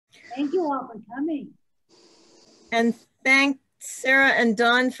Thank you all for coming. And thank Sarah and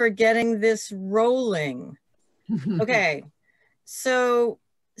Don for getting this rolling. Okay, so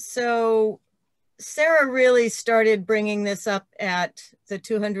Sarah really started bringing this up at the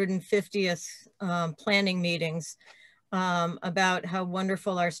 250th planning meetings about how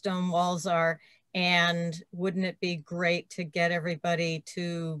wonderful our stone walls are, and wouldn't it be great to get everybody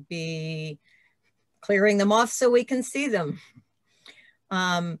to be clearing them off so we can see them.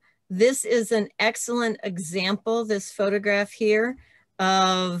 This is an excellent example, this photograph here,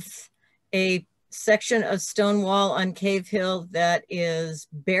 of a section of stone wall on Cave Hill that is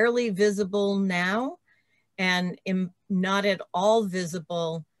barely visible now and not at all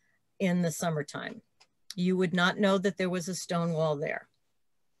visible in the summertime. You would not know that there was a stone wall there.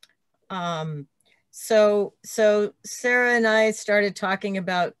 So Sarah and I started talking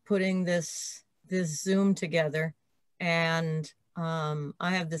about putting this Zoom together, and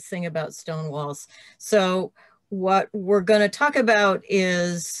I have this thing about stone walls. So what we're going to talk about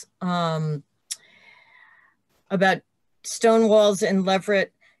is about stone walls in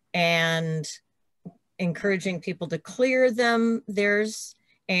Leverett and encouraging people to clear theirs,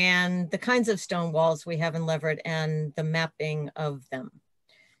 and the kinds of stone walls we have in Leverett and the mapping of them.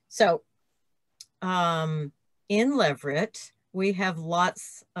 So in Leverett, we have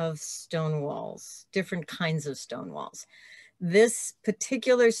lots of stone walls, different kinds of stone walls. This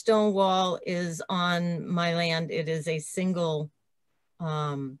particular stone wall is on my land. It is a single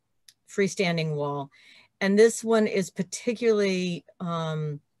freestanding wall. And this one is particularly,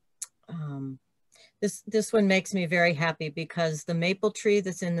 this one makes me very happy because the maple tree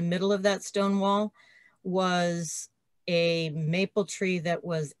that's in the middle of that stone wall was a maple tree that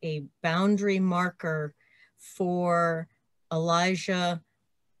was a boundary marker for Elijah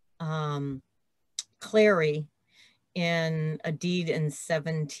Clary in a deed in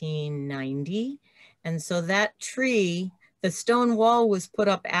 1790. And so that tree, the stone wall was put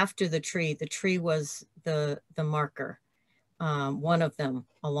up after the tree. The tree was the marker, one of them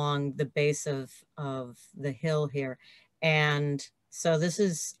along the base of the hill here. And so this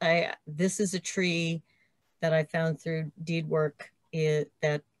is a tree that I found through deed work,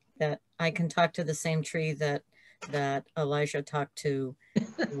 that I can talk to the same tree that Elijah talked to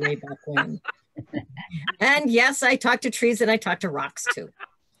way back when. And yes, I talk to trees and I talk to rocks too.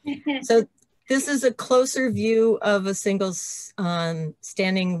 So this is a closer view of a single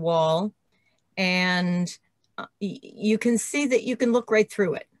standing wall, and you can see that you can look right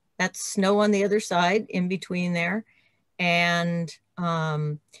through it. That's snow on the other side in between there. And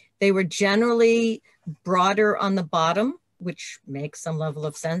they were generally broader on the bottom, which makes some level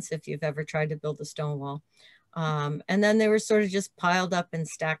of sense if you've ever tried to build a stone wall. And then they were sort of just piled up and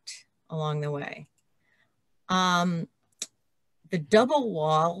stacked along the way. The double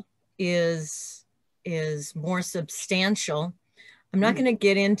wall is more substantial. I'm not going to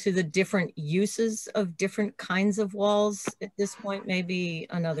get into the different uses of different kinds of walls at this point, maybe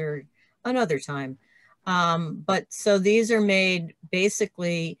another time. But so these are made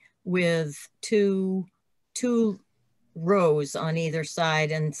basically with two rows on either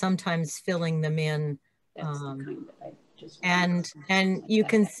side, and sometimes filling them in. And you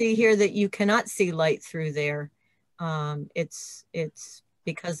can see here that you cannot see light through there. It's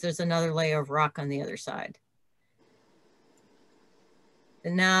because there's another layer of rock on the other side.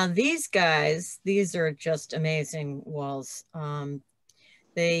 Now these guys, these are just amazing walls.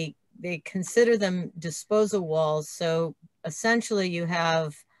 They consider them disposal walls. So essentially you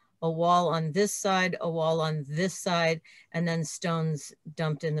have a wall on this side, a wall on this side, and then stones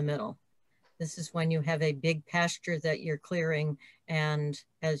dumped in the middle. This is when you have a big pasture that you're clearing. And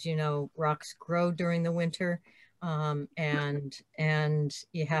as you know, rocks grow during the winter, and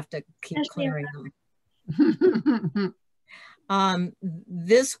you have to keep clearing them.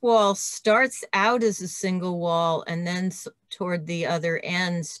 This wall starts out as a single wall, and then toward the other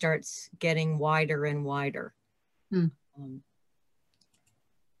end starts getting wider and wider.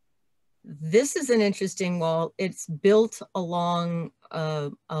 This is an interesting wall. It's built along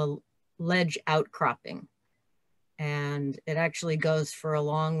a ledge outcropping, and it actually goes for a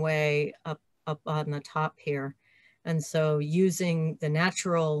long way up on the top here. And so using the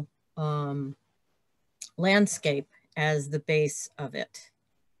natural landscape as the base of it.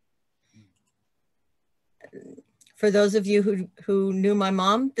 For those of you who knew my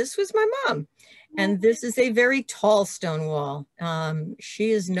mom, this was my mom. And this is a very tall stone wall.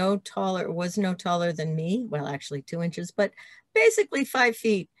 She is was no taller than me. Well, actually 2 inches, but basically 5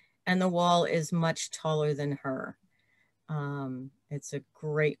 feet. And the wall is much taller than her. It's a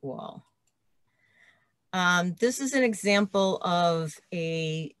great wall. This is an example of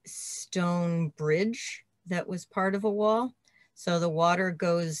a stone bridge that was part of a wall. So the water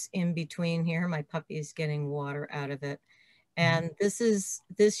goes in between here. My puppy is getting water out of it. And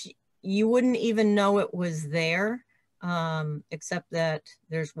this, you wouldn't even know it was there, except that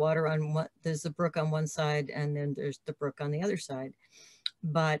there's water on one, there's the brook on one side and then there's the brook on the other side.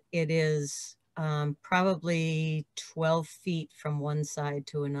 But it is probably 12 feet from one side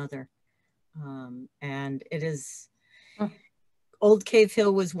to another. And it is, Old Cave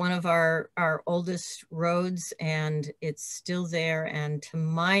Hill was one of our oldest roads, and it's still there. And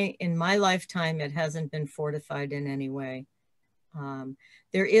in my lifetime, it hasn't been fortified in any way.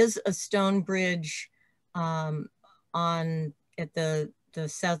 There is a stone bridge at the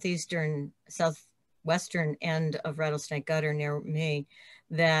southwestern end of Rattlesnake Gutter near me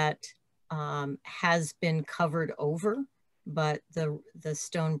that has been covered over, but the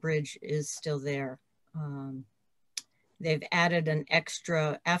stone bridge is still there. They've added an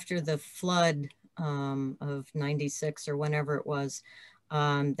extra, after the flood of 96 or whenever it was,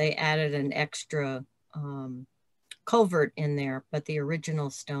 they added an extra culvert in there, but the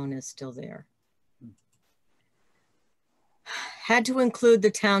original stone is still there. Had to include the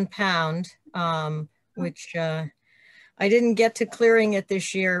town pound, which I didn't get to clearing it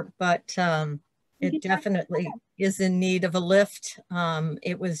this year, but it definitely is in need of a lift.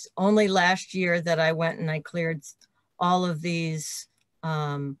 It was only last year that I went and I cleared all of these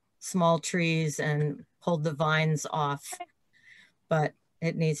small trees and pulled the vines off, but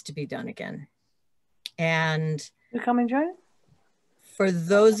it needs to be done again. And you come and join? For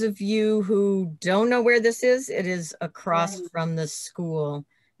those of you who don't know where this is, it is across from the school.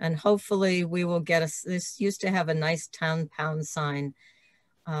 And hopefully we will get this used to have a nice town pound sign,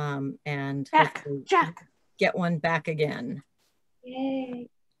 and hopefully get one back again. Yay.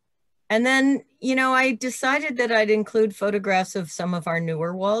 And then, you know, I decided that I'd include photographs of some of our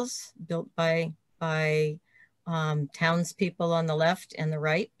newer walls built by townspeople on the left and the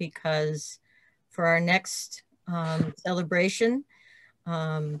right, because for our next celebration,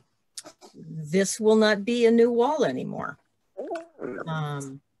 this will not be a new wall anymore.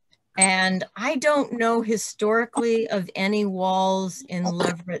 And I don't know historically of any walls in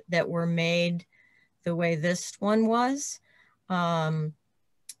Leverett that were made the way this one was.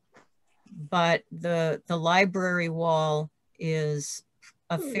 But the library wall is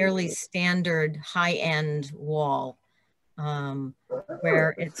a fairly standard high-end wall,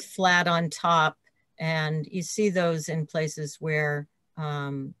 where it's flat on top, and you see those in places where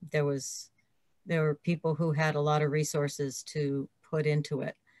there were people who had a lot of resources to put into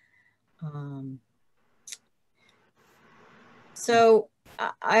it. So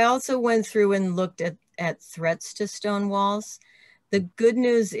I also went through and looked at threats to stone walls. The good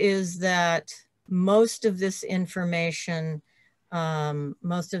news is that most of this information,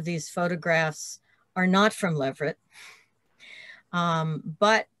 most of these photographs are not from Leverett,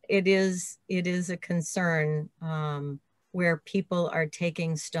 but it is a concern where people are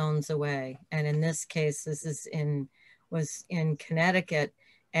taking stones away. And in this case, this was in Connecticut,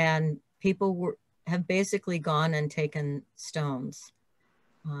 and people have basically gone and taken stones.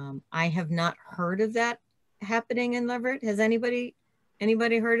 I have not heard of that happening in Leverett. Has anybody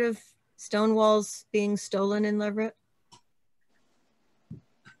heard of stone walls being stolen in Leverett?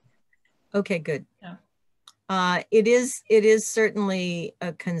 Okay, good. Yeah. It is certainly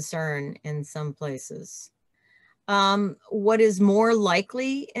a concern in some places. What is more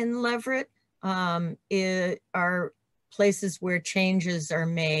likely in Leverett are places where changes are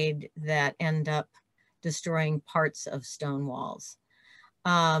made that end up destroying parts of stone walls.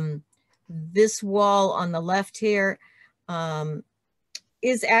 This wall on the left here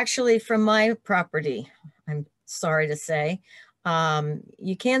is actually from my property, I'm sorry to say.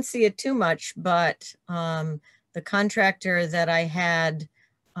 You can't see it too much, but the contractor that I had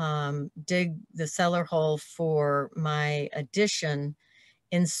dig the cellar hole for my addition,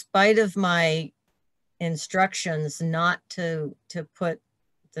 in spite of my instructions not to put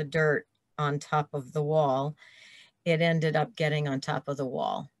the dirt on top of the wall, it ended up getting on top of the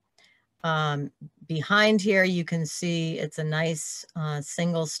wall. Behind here, you can see it's a nice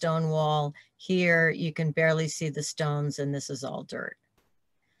single stone wall. Here, you can barely see the stones, and this is all dirt.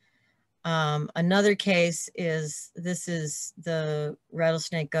 Another case is, this is the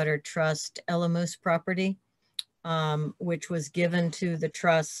Rattlesnake Gutter Trust Elamoose property, which was given to the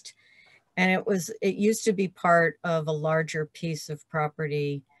trust. And it used to be part of a larger piece of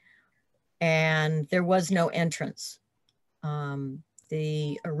property, and there was no entrance.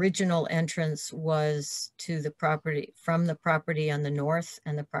 The original entrance was to the property, from the property on the north,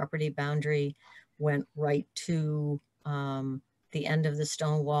 and the property boundary went right to the end of the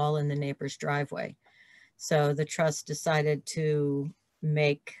stone wall in the neighbor's driveway. So the trust decided to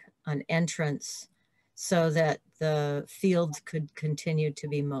make an entrance so that the fields could continue to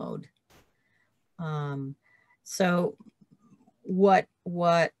be mowed. So what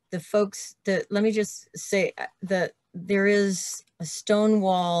the folks, let me just say that there is a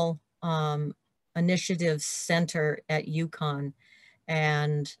Stonewall Initiative Center at UConn,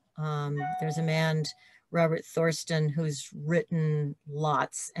 and there's a man, Robert Thorsten, who's written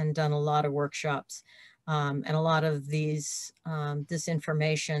lots and done a lot of workshops. And a lot of these, this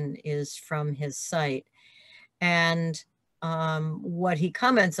information is from his site. And what he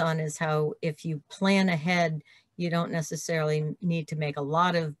comments on is how if you plan ahead, you don't necessarily need to make a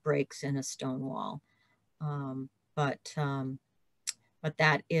lot of breaks in a stone wall. But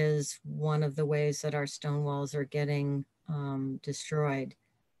that is one of the ways that our stone walls are getting destroyed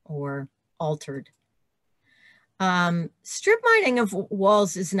or altered. Strip mining of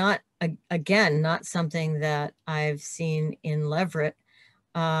walls is not, again, not something that I've seen in Leverett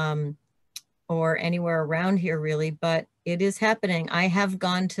or anywhere around here really, but it is happening. I have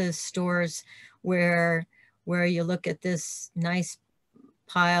gone to stores where you look at this nice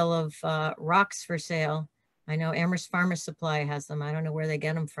pile of rocks for sale. I know Amherst Farmer Supply has them. I don't know where they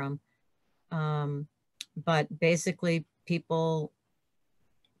get them from. But basically people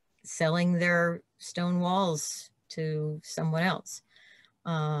selling their stone walls to someone else.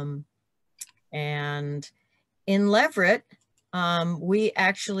 And in Leverett, we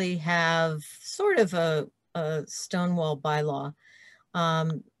actually have sort of a stone wall bylaw.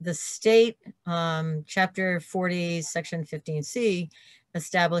 The state, chapter 40, section 15C,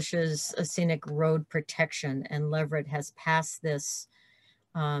 establishes a scenic road protection, and Leverett has passed this.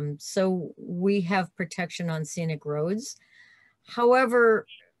 So we have protection on scenic roads. However,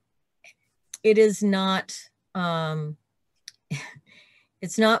 it is not,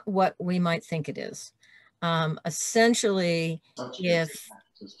 it's not what we might think it is. Essentially, if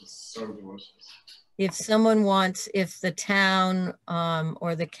someone wants, if the town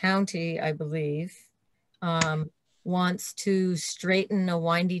or the county, I believe, wants to straighten a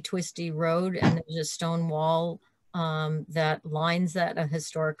windy, twisty road and there's a stone wall that lines that, a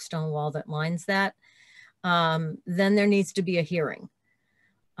historic stone wall that lines that, then there needs to be a hearing.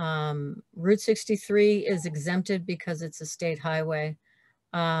 Route 63 is exempted because it's a state highway.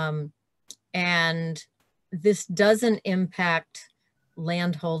 And this doesn't impact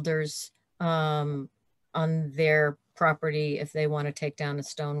landholders on their property if they want to take down a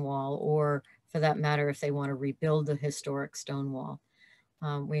stone wall, or for that matter, if they want to rebuild a historic stone wall.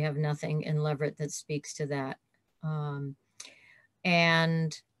 We have nothing in Leverett that speaks to that.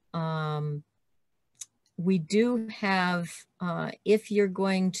 We do have, if you're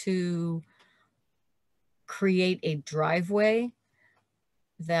going to create a driveway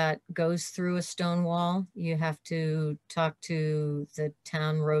that goes through a stone wall, you have to talk to the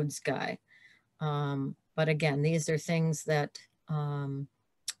town roads guy. But again, these are things that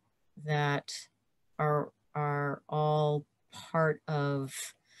that are all part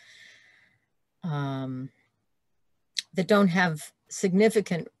of, that don't have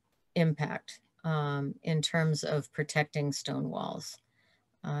significant impact in terms of protecting stone walls.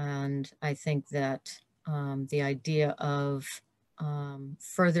 And I think that the idea of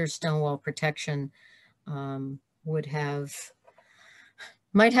further stone wall protection might have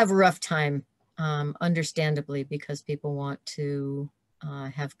a rough time, understandably, because people want to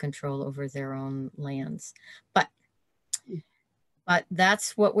have control over their own lands. But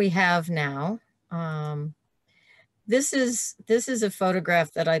that's what we have now. This is a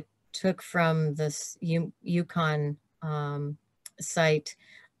photograph that I took from this UConn site.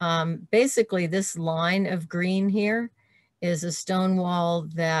 Basically, this line of green here is a stone wall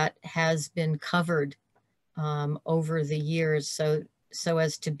that has been covered over the years so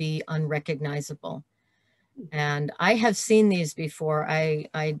as to be unrecognizable. And I have seen these before.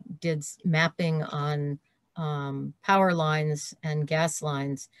 I did mapping on power lines and gas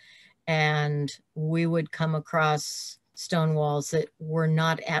lines, and we would come across stone walls that were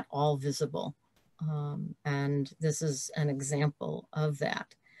not at all visible. And this is an example of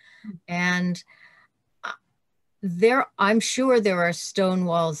that. And I'm sure there are stone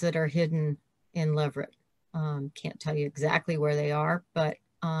walls that are hidden in Leverett. Can't tell you exactly where they are, but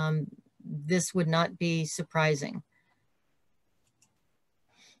this would not be surprising.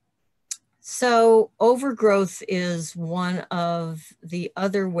 So overgrowth is one of the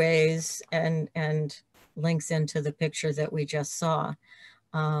other ways, and links into the picture that we just saw,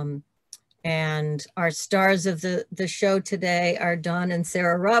 And our stars of the show today are Don and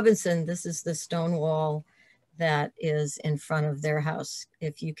Sarah Robinson. This is the stone wall that is in front of their house.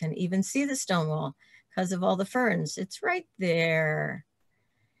 If you can even see the stone wall because of all the ferns, it's right there.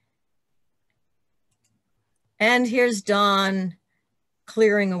 And here's Don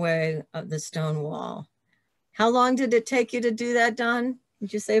clearing away of the stone wall. How long did it take you to do that, Don?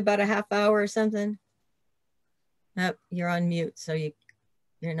 Did you say about a half hour or something? Nope, you're on mute, so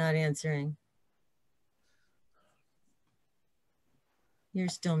you're not answering. You're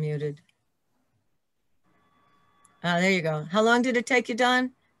still muted. There you go. How long did it take you,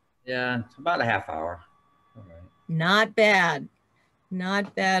 Don? Yeah, about a half hour. All right. Not bad.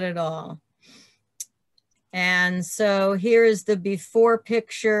 Not bad at all. And so here is the before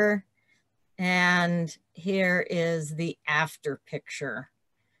picture, and here is the after picture,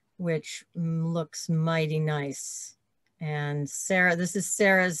 which looks mighty nice. And Sarah, this is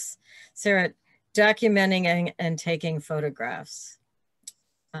Sarah documenting and taking photographs.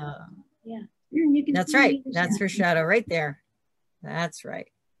 Yeah, you can. That's right. That's her shadow right there. That's right.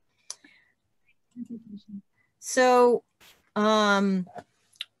 So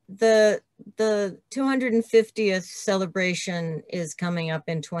the 250th celebration is coming up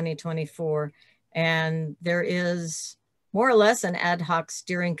in 2024, and there is more or less an ad hoc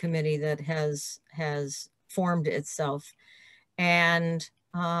steering committee that has formed itself. And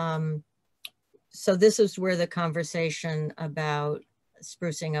so this is where the conversation about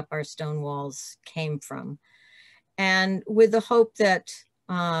sprucing up our stone walls came from. And with the hope that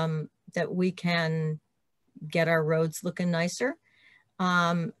that we can get our roads looking nicer,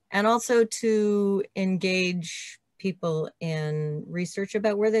 and also to engage people in research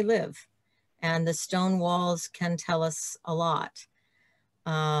about where they live. And the stone walls can tell us a lot.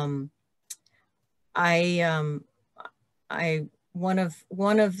 One of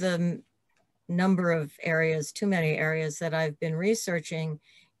the number of areas, too many areas that I've been researching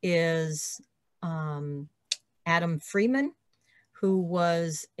is Adam Freeman, who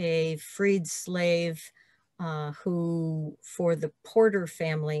was a freed slave who for the Porter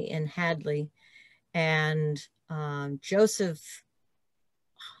family in Hadley, and Joseph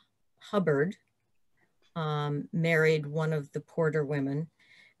Hubbard married one of the Porter women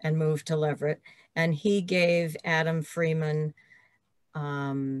and moved to Leverett, and he gave Adam Freeman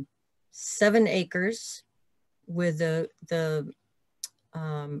 7 acres with the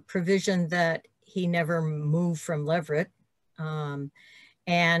provision that he never moved from Leverett,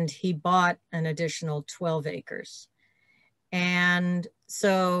 and he bought an additional 12 acres. And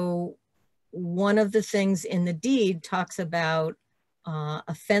so one of the things in the deed talks about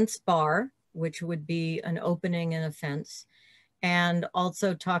a fence bar, which would be an opening in a fence, and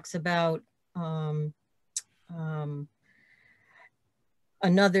also talks about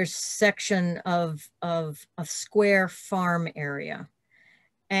another section of a square farm area.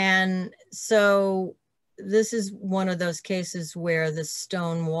 And so this is one of those cases where the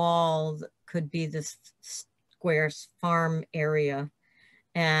stone wall could be this square farm area,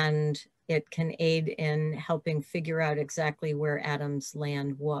 and it can aid in helping figure out exactly where Adam's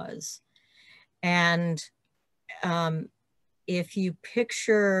land was. And if you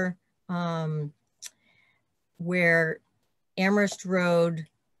picture where Amherst Road,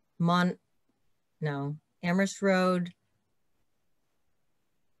 Amherst Road,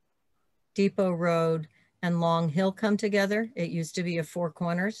 Depot Road, and Long Hill come together. It used to be a 4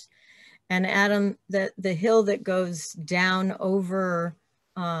 corners. And Adam, the hill that goes down over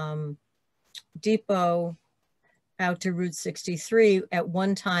Depot out to Route 63 at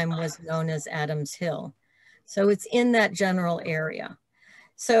one time was known as Adams Hill. So it's in that general area.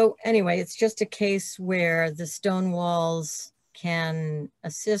 So anyway, it's just a case where the stone walls can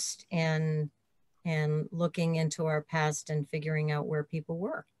assist in looking into our past and figuring out where people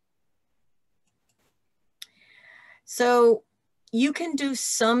were. So you can do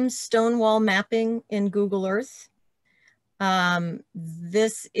some stone wall mapping in Google Earth.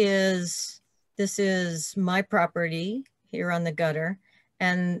 This is my property here on the gutter,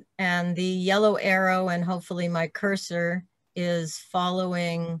 and the yellow arrow and hopefully my cursor is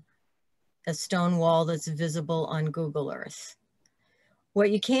following a stone wall that's visible on Google Earth.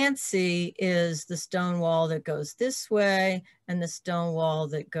 What you can't see is the stone wall that goes this way and the stone wall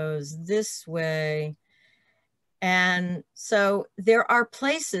that goes this way. And so there are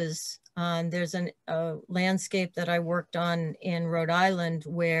places, there's a landscape that I worked on in Rhode Island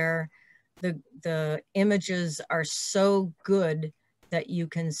where the images are so good that you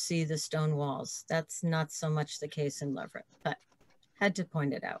can see the stone walls. That's not so much the case in Leverett, but had to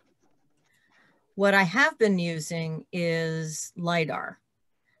point it out. What I have been using is LiDAR.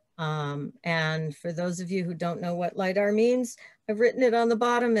 And for those of you who don't know what LiDAR means, I've written it on the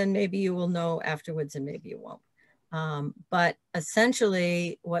bottom, and maybe you will know afterwards and maybe you won't. But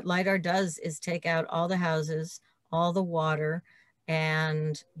essentially what LiDAR does is take out all the houses, all the water,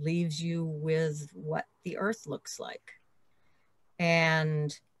 and leaves you with what the earth looks like.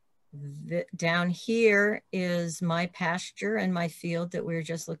 And down here is my pasture and my field that we were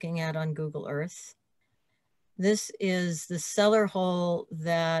just looking at on Google Earth. This is the cellar hole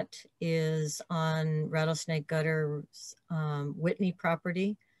that is on Rattlesnake Gutter's Whitney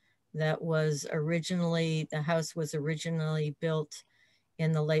property. That was originally, the house was originally built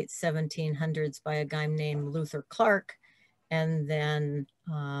in the late 1700s by a guy named Luther Clark. And then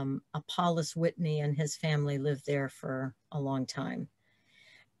Apollos Whitney and his family lived there for a long time.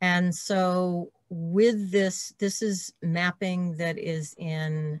 And so with this is mapping that is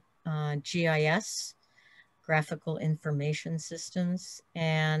in GIS, Graphical Information Systems.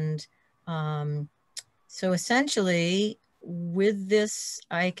 And so essentially with this,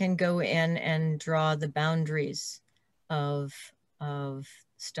 I can go in and draw the boundaries of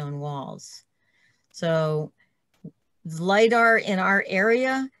stone walls. So LiDAR in our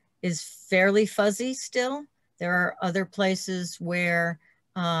area is fairly fuzzy still. There are other places where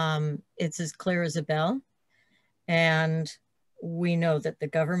it's as clear as a bell. And we know that the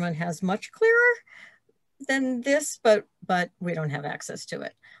government has much clearer than this, but we don't have access to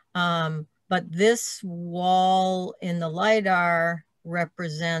it. But this wall in the LiDAR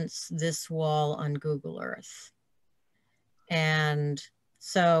represents this wall on Google Earth. And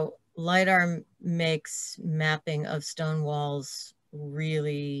so LiDAR makes mapping of stone walls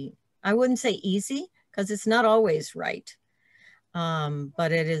really, I wouldn't say easy, because it's not always right.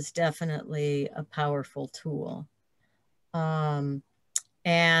 But it is definitely a powerful tool. And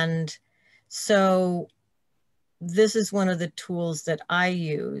so this is one of the tools that I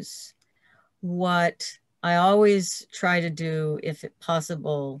use. What I always try to do, if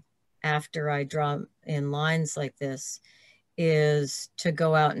possible, after I draw in lines like this, is to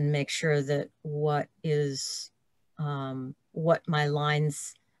go out and make sure that what my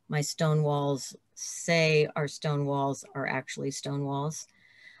lines, my stone walls say are stone walls are actually stone walls.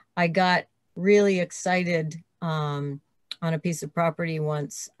 I got really excited on a piece of property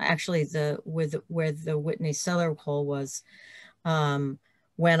once, actually where the Whitney cellar hole was,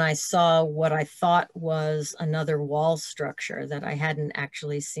 when I saw what I thought was another wall structure that I hadn't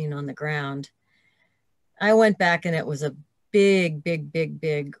actually seen on the ground. I went back and it was a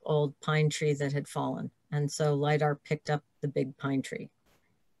big old pine tree that had fallen. And so LiDAR picked up the big pine tree.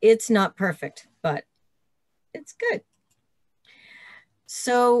 It's not perfect, but it's good.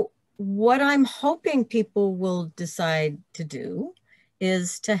 So what I'm hoping people will decide to do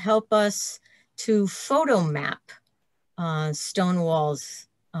is to help us to photo map stone walls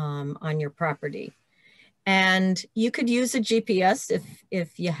on your property. And you could use a GPS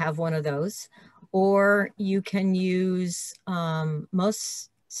if you have one of those, or you can use,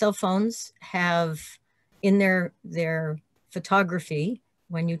 most cell phones have in their photography,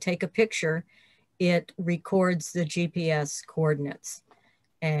 when you take a picture, it records the GPS coordinates.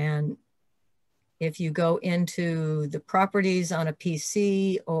 And if you go into the properties on a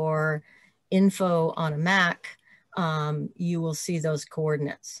PC or info on a Mac, you will see those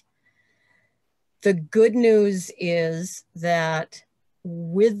coordinates. The good news is that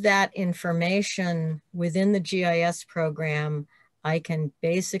with that information within the GIS program, I can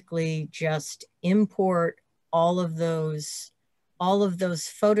basically just import all of those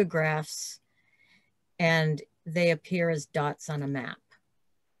photographs, and they appear as dots on a map.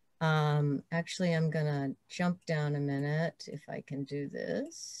 Actually, I'm gonna jump down a minute if I can do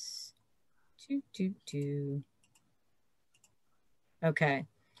this. Okay,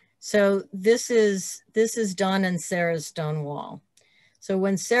 so this is Dawn and Sarah's stone wall. So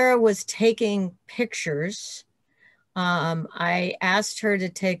when Sarah was taking pictures, I asked her to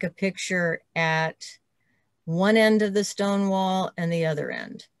take a picture at one end of the stone wall and the other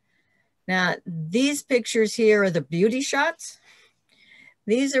end. Now, these pictures here are the beauty shots.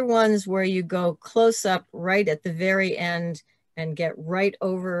 These are ones where you go close up right at the very end and get right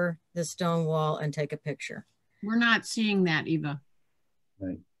over the stone wall and take a picture. We're not seeing that, Eva.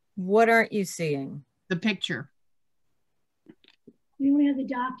 Right. What aren't you seeing? The picture. We only have the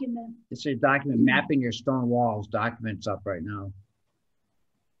document. It's a document mapping your stone walls. Documents up right now.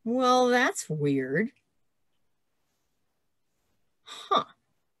 Well, that's weird. Huh.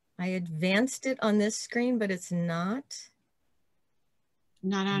 I advanced it on this screen, but it's not.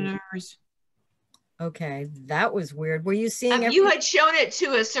 Not on ours. Okay, that was weird. Were you seeing you had shown it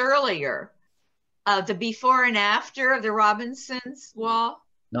to us earlier, the before and after of the Robinsons wall.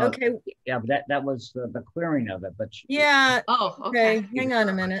 No, Okay, yeah, but that was the clearing of it, but yeah, Oh, okay, okay. hang on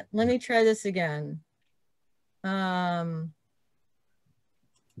a minute. Let me try this again. There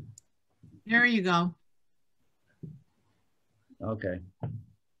you go. okay.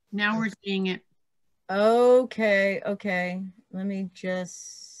 Now we're seeing it. Okay, okay. Let me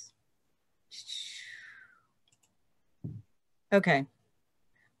just, okay.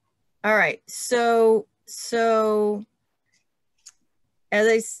 All right, so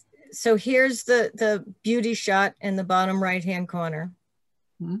here's the beauty shot in the bottom right-hand corner.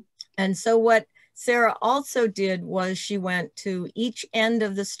 Hmm. And so what Sarah also did was she went to each end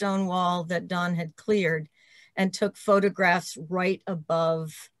of the stone wall that Dawn had cleared and took photographs right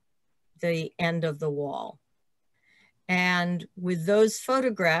above the end of the wall. And with those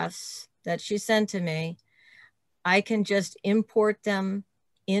photographs that she sent to me, I can just import them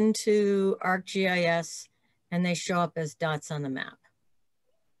into ArcGIS and they show up as dots on the map.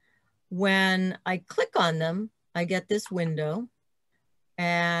 When I click on them, I get this window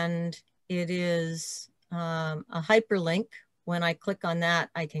and it is a hyperlink. When I click on that,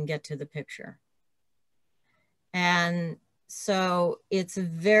 I can get to the picture. And so it's a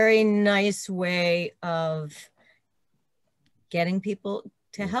very nice way of getting people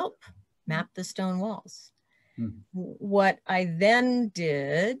to help map the stone walls. What I then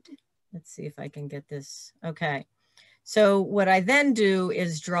did, let's see if I can get this. Okay. So what I then do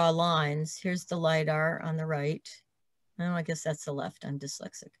is draw lines. Here's the LiDAR on the right. Oh, I guess that's the left. I'm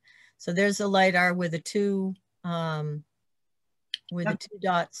dyslexic. So there's the LiDAR with the two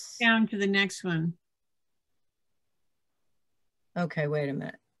dots. Down to the next one. Okay, wait a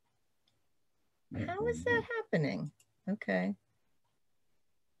minute. How is that happening? Okay.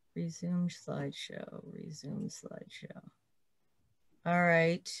 Resume slideshow, resume slideshow. All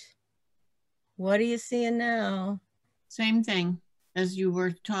right. What are you seeing now? Same thing as you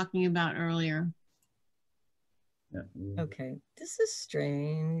were talking about earlier. Okay, this is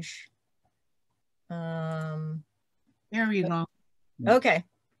strange. There you go. Okay.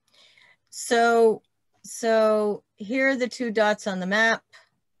 So here are the two dots on the map.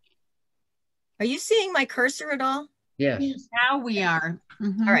 Are you seeing my cursor at all? Yes. Now we are.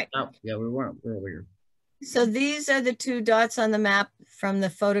 Mhm. All right. Oh, yeah, we weren't earlier. So these are the two dots on the map from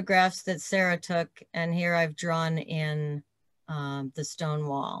the photographs that Sarah took. And here I've drawn in the stone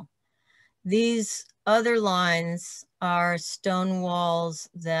wall. These other lines are stone walls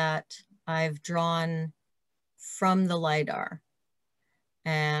that I've drawn from the LiDAR.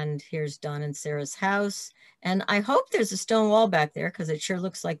 And here's Dawn and Sarah's house. And I hope there's a stone wall back there because it sure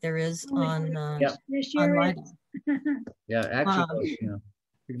looks like there is on LiDAR. Yeah, actually,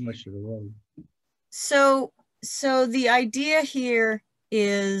 pretty much to the road. So the idea here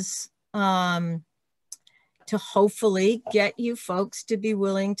is to hopefully get you folks to be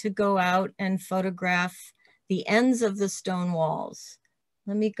willing to go out and photograph the ends of the stone walls.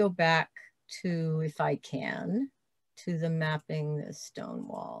 Let me go back to, if I can, to the mapping the stone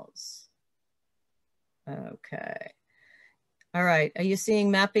walls. Okay. All right. Are you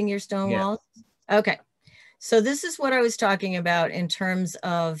seeing mapping your stone walls? Okay. So this is what I was talking about in terms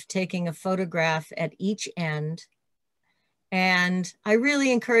of taking a photograph at each end. And I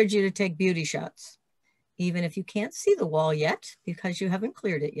really encourage you to take beauty shots, even if you can't see the wall yet, because you haven't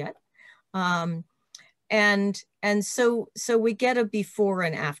cleared it yet. And so we get a before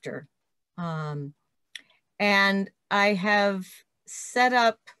and after. And I have set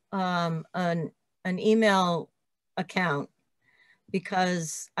up an email account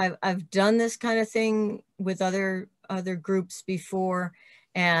because I've done this kind of thing with other groups before.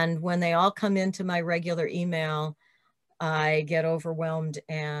 And when they all come into my regular email, I get overwhelmed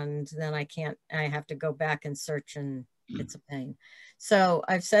and then I have to go back and search and it's a pain. So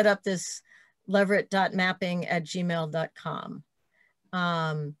I've set up this leverett.mapping@gmail.com.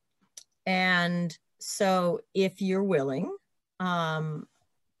 And so if you're willing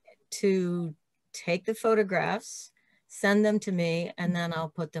to take the photographs, send them to me, and then I'll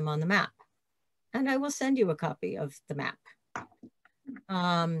put them on the map. And I will send you a copy of the map.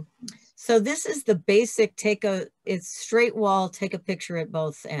 So this is the basic it's straight wall, take a picture at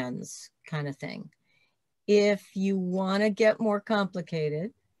both ends kind of thing. If you want to get more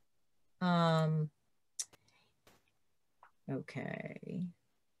complicated, okay.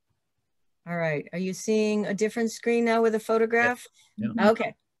 All right, are you seeing a different screen now with a photograph? Yeah.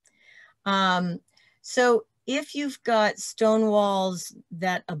 Okay. So if you've got stone walls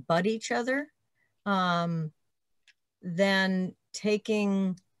that abut each other, then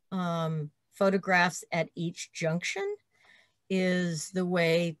taking photographs at each junction is the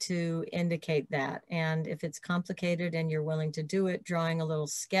way to indicate that. And if it's complicated and you're willing to do it, drawing a little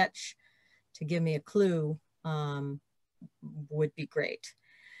sketch to give me a clue would be great.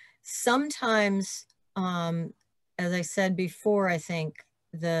 Sometimes, as I said before, I think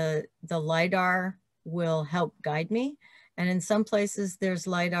the LiDAR will help guide me. And in some places there's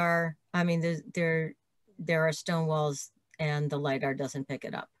LiDAR, I mean, there are stone walls and the LiDAR doesn't pick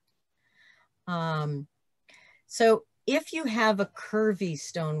it up. So if you have a curvy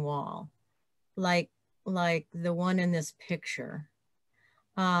stone wall, like the one in this picture,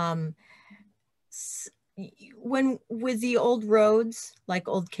 when with the old roads, like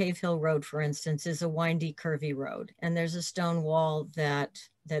Old Cave Hill Road, for instance, is a windy, curvy road, and there's a stone wall that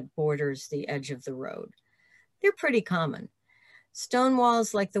borders the edge of the road. They're pretty common. Stone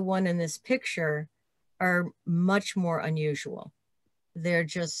walls like the one in this picture are much more unusual. They're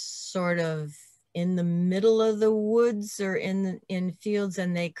just sort of in the middle of the woods or in fields,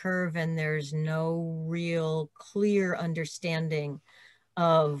 and they curve, and there's no real clear understanding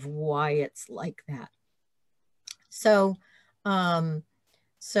of why it's like that. So,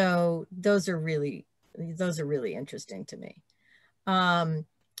 so those are really interesting to me.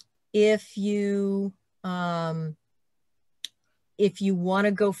 If you want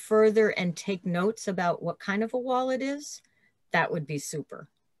to go further and take notes about what kind of a wall it is, that would be super.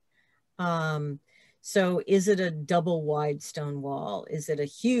 So is it a double wide stone wall? Is it a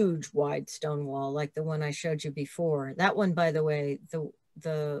huge wide stone wall like the one I showed you before? That one, by the way,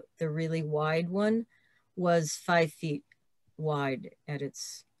 the really wide one was 5 feet wide at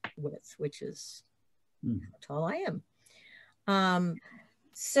its width, which is how tall I am.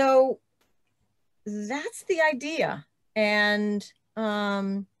 So that's the idea. And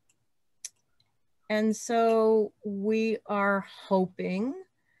so we are hoping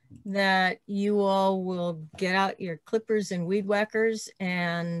that you all will get out your clippers and weed whackers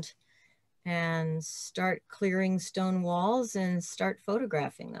and start clearing stone walls and start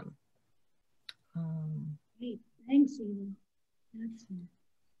photographing them. Great. Thanks, Eva. Excellent.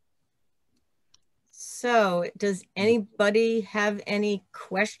 So does anybody have any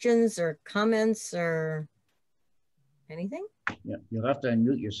questions or comments or anything? Yeah, you'll have to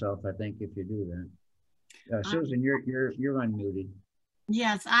unmute yourself, I think, if you do that. Susan, you're unmuted.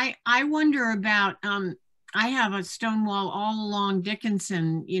 Yes, I wonder about, I have a stone wall all along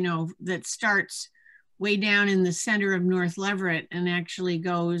Dickinson, you know, that starts way down in the center of North Leverett and actually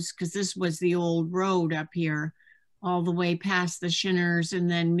goes, because this was the old road up here, all the way past the Shinners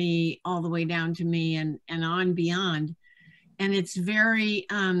and then me, all the way down to me and on beyond. And it's very,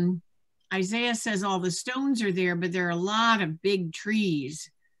 Isaiah says all the stones are there, but there are a lot of big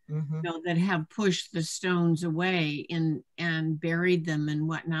trees, you know, that have pushed the stones away and buried them and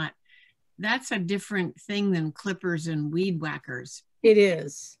whatnot. That's a different thing than clippers and weed whackers. It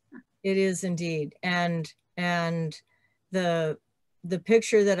is indeed. And the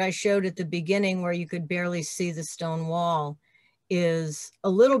picture that I showed at the beginning where you could barely see the stone wall is a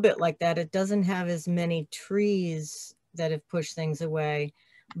little bit like that. It doesn't have as many trees that have pushed things away,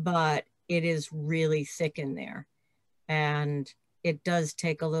 but it is really thick in there. And it does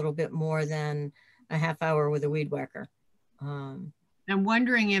take a little bit more than a half hour with a weed whacker. I'm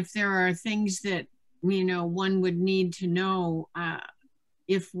wondering if there are things that, you know, one would need to know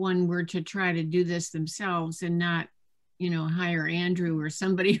if one were to try to do this themselves and not, you know, hire Andrew or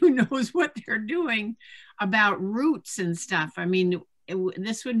somebody who knows what they're doing about roots and stuff. I mean,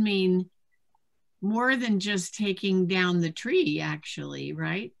 this would mean more than just taking down the tree, actually,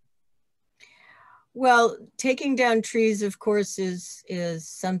 right? Well, taking down trees, of course, is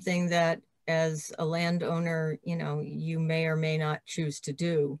something that as a landowner, you know, you may or may not choose to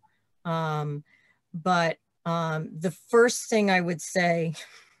do. But the first thing I would say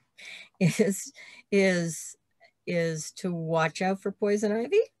is to watch out for poison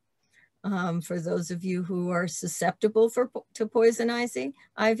ivy. For those of you who are susceptible to poison ivy,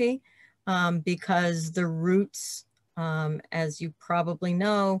 because the roots, as you probably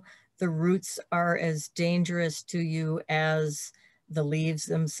know, the roots are as dangerous to you as the leaves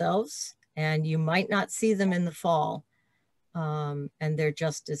themselves, and you might not see them in the fall, and they're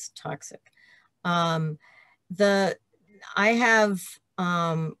just as toxic. I have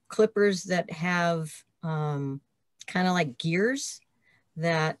clippers that have kind of like gears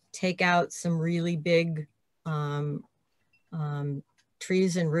that take out some really big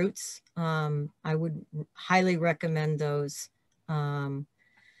trees and roots. I would highly recommend those.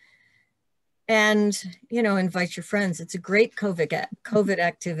 And, you know, invite your friends. It's a great COVID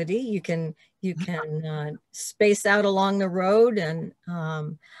activity. You can space out along the road. And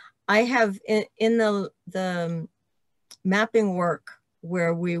I have in the mapping work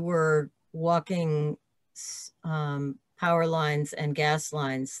where we were walking power lines and gas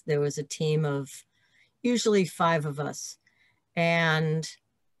lines. There was a team of usually 5 of us, and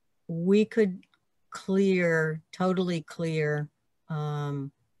we could totally clear a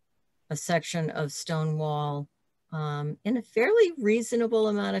section of stone wall in a fairly reasonable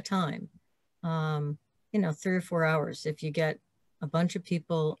amount of time. 3 or 4 hours if you get a bunch of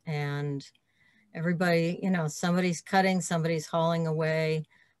people and everybody, somebody's cutting, somebody's hauling away.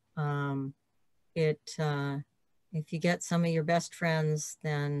 If you get some of your best friends,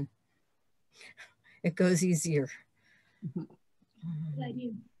 then it goes easier.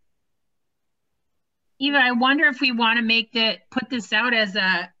 Eva, I wonder if we want to put this out as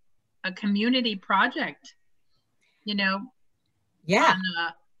a community project, Yeah.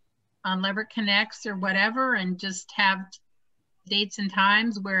 On Leverett Connects or whatever, and just have dates and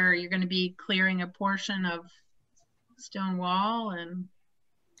times where you're going to be clearing a portion of stone wall. And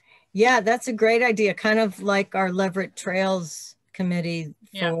yeah, that's a great idea. Kind of like our Leverett Trails Committee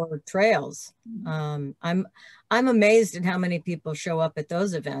for trails. I'm amazed at how many people show up at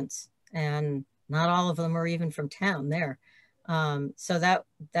those events, and not all of them are even from town there. So that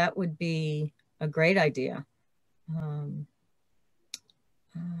would be a great idea.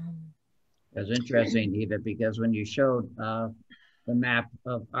 It's interesting, Eva, because when you showed the map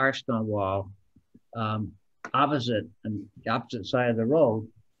of our stone wall, opposite side of the road,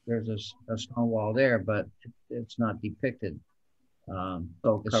 there's a stone wall there, but it's not depicted,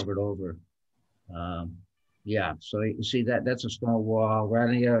 so covered over. Yeah, so you see that's a stone wall right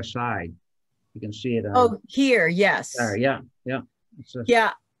on the other side. You can see it. Oh, here, yes. Yeah.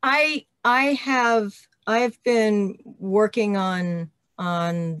 Yeah, I've been working on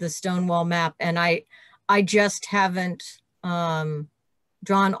the Stonewall map, and I just haven't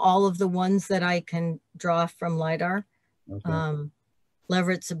drawn all of the ones that I can draw from LiDAR. Okay.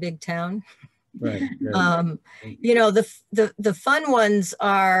 Leverett's a big town. Right. The fun ones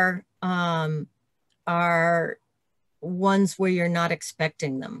are ones where you're not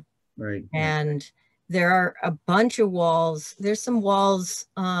expecting them. Right. And there are a bunch of walls. There's some walls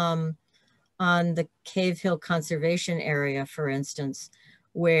on the Cave Hill Conservation Area, for instance,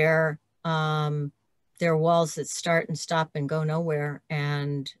 where there are walls that start and stop and go nowhere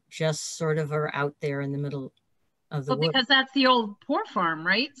and just sort of are out there in the middle of the woods. Because that's the old poor farm,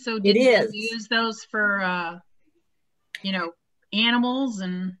 right? So did you use those for, animals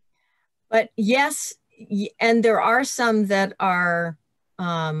and? But yes, and there are some that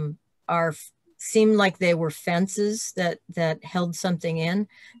seem like they were fences that held something in.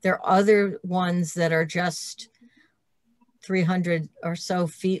 There are other ones that are just 300 or so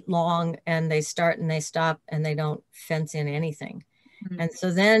feet long, and they start and they stop and they don't fence in anything. Mm-hmm. And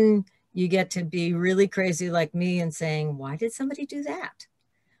so then you get to be really crazy like me and saying, why did somebody do that?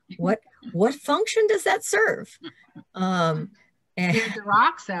 What function does that serve? And clear the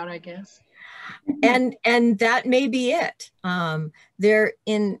rocks out, I guess. And that may be it. They're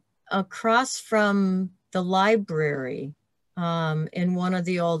across from the library, in one of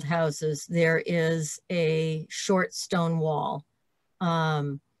the old houses, there is a short stone wall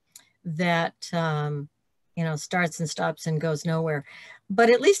that starts and stops and goes nowhere. But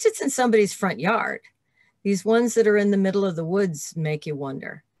at least it's in somebody's front yard. These ones that are in the middle of the woods make you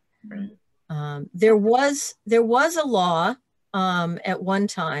wonder. Right. There was a law at one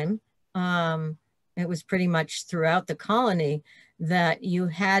time. It was pretty much throughout the colony that you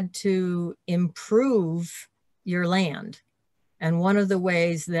had to improve your land. And one of the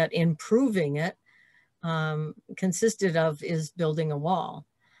ways that improving it consisted of is building a wall.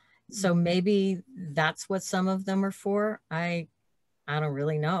 So maybe that's what some of them are for. I don't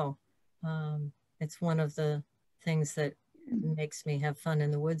really know. It's one of the things that makes me have fun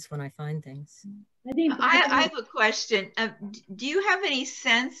in the woods when I find things. I have a question. Do you have any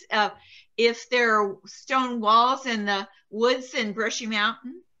sense of if there are stone walls in the woods in Brushy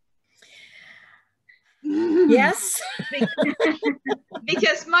Mountain? Yes.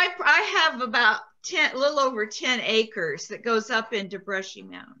 Because I have about a little over 10 acres that goes up into Brushy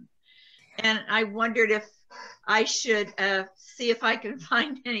Mountain. And I wondered if I should see if I can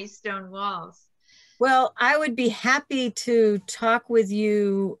find any stone walls. Well, I would be happy to talk with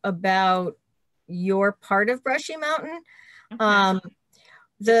you about your part of Brushy Mountain. Okay.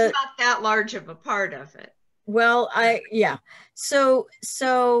 It's not that large of a part of it. Well, So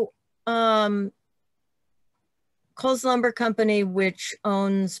Coles Lumber Company, which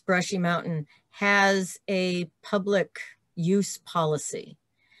owns Brushy Mountain, has a public use policy,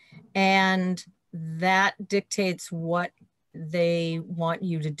 and that dictates what they want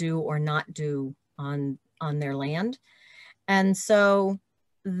you to do or not do on their land. And so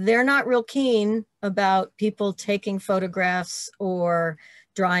they're not real keen about people taking photographs or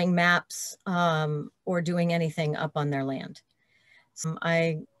drawing maps or doing anything up on their land. So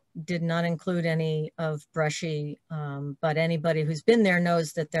I did not include any of brushy, but anybody who's been there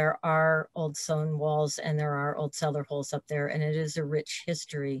knows that there are old stone walls and there are old cellar holes up there, and it is a rich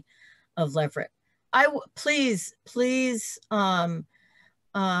history of Leverett. Please,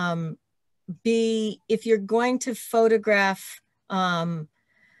 if you're going to photograph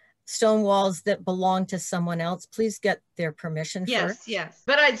stone walls that belong to someone else, please get their permission first. Yes,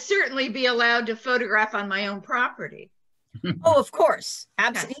 but I'd certainly be allowed to photograph on my own property. Oh, of course.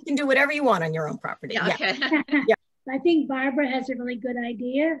 Absolutely. You can do whatever you want on your own property. Yeah, okay. Yeah. I think Barbara has a really good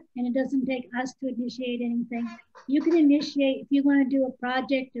idea, and it doesn't take us to initiate anything. You can initiate, if you want to do a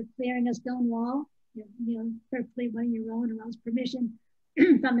project of clearing a stone wall, preferably one of your own or else permission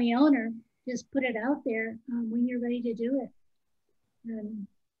from the owner, just put it out there when you're ready to do it.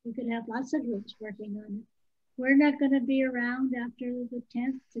 We could have lots of groups working on it. We're not going to be around after the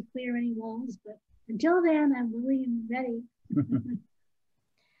 10th to clear any walls, but until then, I'm willing and ready.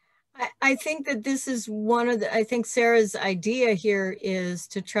 I think that this is one of the, I think Sarah's idea here is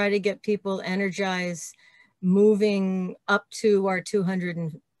to try to get people energized moving up to our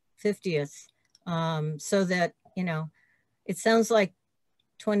 250th so that, it sounds like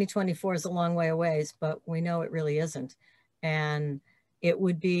 2024 is a long way away, but we know it really isn't. And it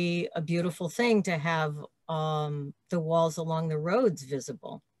would be a beautiful thing to have the walls along the roads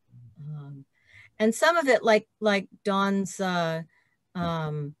visible. And some of it, like Dawn's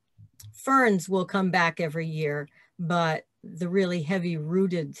ferns will come back every year, but the really heavy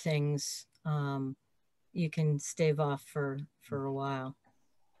rooted things you can stave off for a while.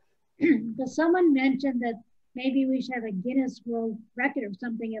 But someone mentioned that maybe we should have a Guinness World Record or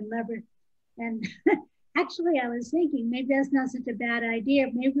something in Leverett. And actually, I was thinking maybe that's not such a bad idea.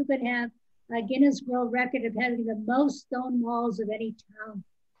 Maybe we could have a Guinness World Record of having the most stone walls of any town.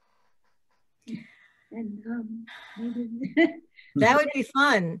 And maybe that would be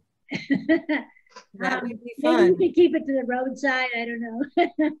fun. That would be fun. Maybe we could keep it to the roadside. I don't know.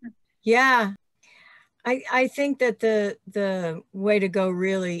 Yeah. I think that the way to go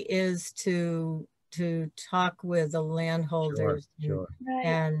really is to talk with the landholders sure.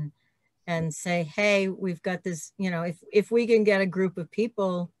 and say, hey, we've got this, if we can get a group of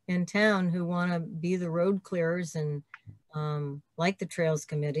people in town who want to be the road clearers and like the Trails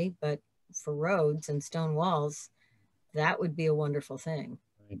Committee, but for roads and stone walls, that would be a wonderful thing.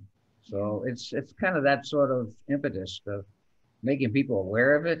 Right. So it's kind of that sort of impetus of making people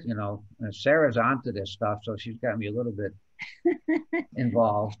aware of it. Sarah's onto this stuff, so she's got me a little bit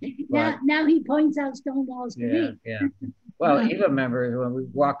involved. Now he points out stone walls to me. Yeah. Well, Eva remembers when we were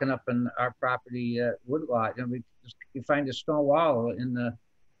walking up in our property woodlot, and you find a stone wall in the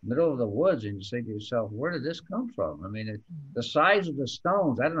middle of the woods, and you say to yourself, where did this come from? I mean, the size of the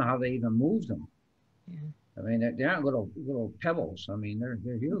stones, I don't know how they even moved them. Yeah. I mean, they aren't little pebbles. I mean, they're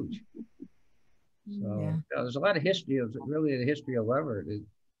huge. So there's a lot of history of really the history of Leverett.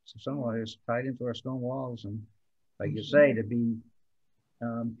 So somewhat is tied into our stone walls, and like you say, to be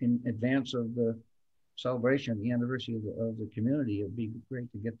in advance of the celebration of the anniversary of the community, it'd be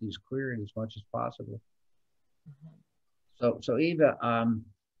great to get these cleared as much as possible. So Eva,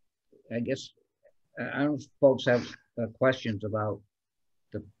 I guess I don't know if folks have questions about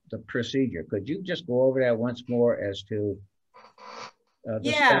the procedure. Could you just go over that once more as to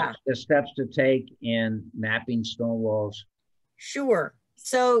the steps to take in mapping stone walls? Sure.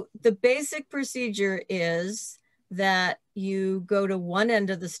 So the basic procedure is that you go to one end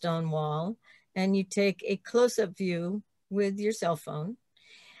of the stone wall and you take a close-up view with your cell phone.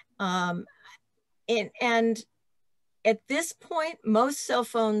 And at this point, most cell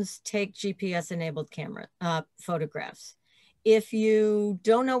phones take GPS-enabled camera photographs. If you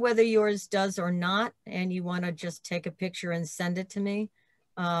don't know whether yours does or not, and you want to just take a picture and send it to me,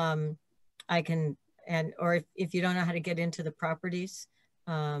 I can, or if you don't know how to get into the properties,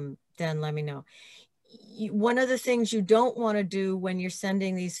 then let me know. One of the things you don't want to do when you're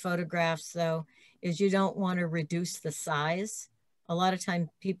sending these photographs, though, is you don't want to reduce the size. A lot of times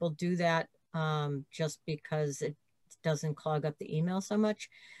people do that just because it doesn't clog up the email so much,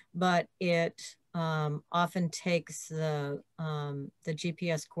 but it often takes the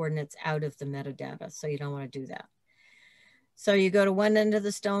GPS coordinates out of the metadata, so you don't want to do that. So you go to one end of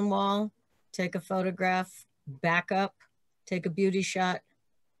the stone wall, take a photograph, back up, take a beauty shot,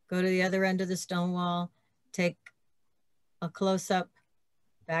 go to the other end of the stone wall, take a close-up,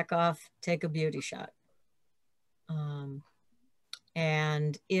 back off, take a beauty shot.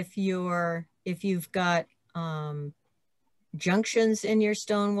 And if you've got junctions in your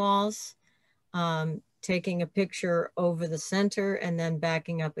stone walls, taking a picture over the center and then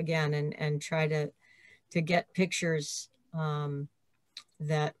backing up again, and try to get pictures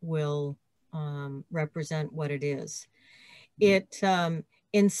that will represent what it is. It,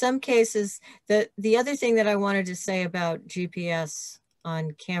 in some cases, the other thing that I wanted to say about GPS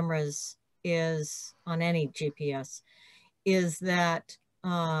on cameras is, on any GPS, is that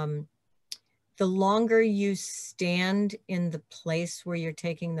the longer you stand in the place where you're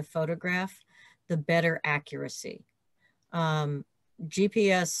taking the photograph, the better accuracy.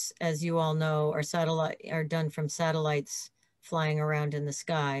 GPS, as you all know, are done from satellites flying around in the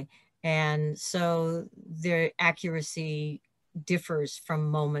sky. And so their accuracy differs from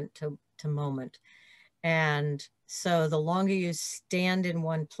moment to moment. And so the longer you stand in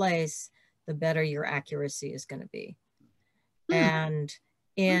one place, the better your accuracy is going to be. And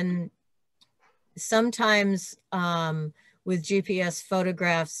sometimes with GPS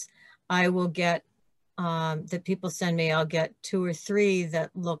photographs, I will get, that people send me, I'll get 2 or 3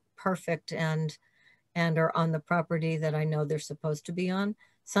 that look perfect and are on the property that I know they're supposed to be on.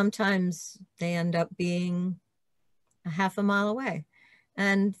 Sometimes they end up being a half a mile away.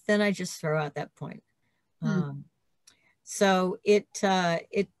 And then I just throw out that point. So it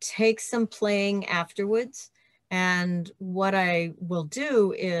takes some playing afterwards. And what I will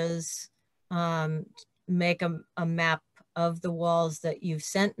do is make a map of the walls that you've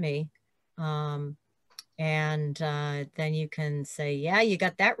sent me. And then you can say, yeah, you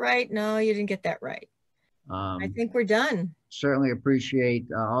got that right. No, you didn't get that right. I think we're done. Certainly appreciate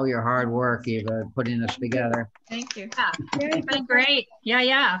all your hard work, Eva, putting this together. Thank you. Yeah, it's been great.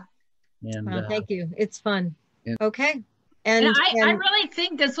 Yeah. And Thank you. It's fun. Okay. And I really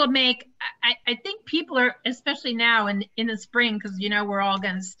think this will make, I think people are, especially now in the spring, because we're all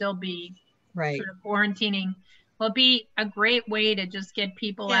going to still be sort of quarantining, will be a great way to just get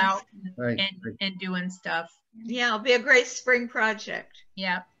people out and doing stuff. Yeah, it'll be a great spring project.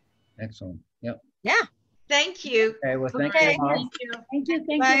 Yeah. Excellent. Yep. Yeah. Thank you. Okay, well, thank Okay. you all. Thank you.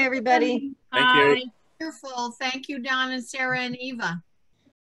 Thank Bye, you. everybody. Thank you. Wonderful. Thank you, Don and Sarah and Eva.